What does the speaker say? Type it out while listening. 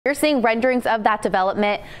You're seeing renderings of that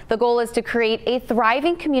development. The goal is to create a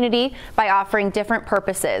thriving community by offering different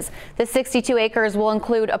purposes. The 62 acres will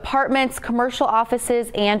include apartments, commercial offices,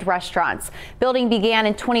 and restaurants. Building began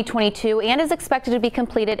in 2022 and is expected to be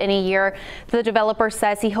completed in a year. The developer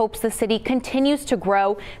says he hopes the city continues to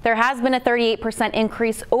grow. There has been a 38%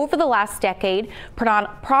 increase over the last decade.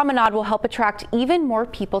 Promenade will help attract even more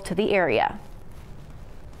people to the area.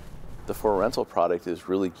 The for rental product is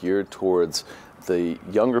really geared towards the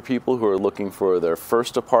younger people who are looking for their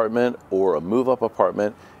first apartment or a move-up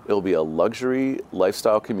apartment. It'll be a luxury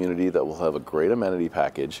lifestyle community that will have a great amenity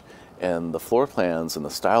package, and the floor plans and the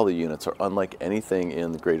style of the units are unlike anything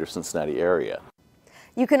in the greater Cincinnati area.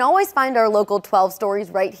 You can always find our local 12 stories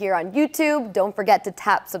right here on YouTube. Don't forget to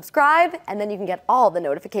tap subscribe, and then you can get all the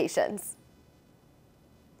notifications.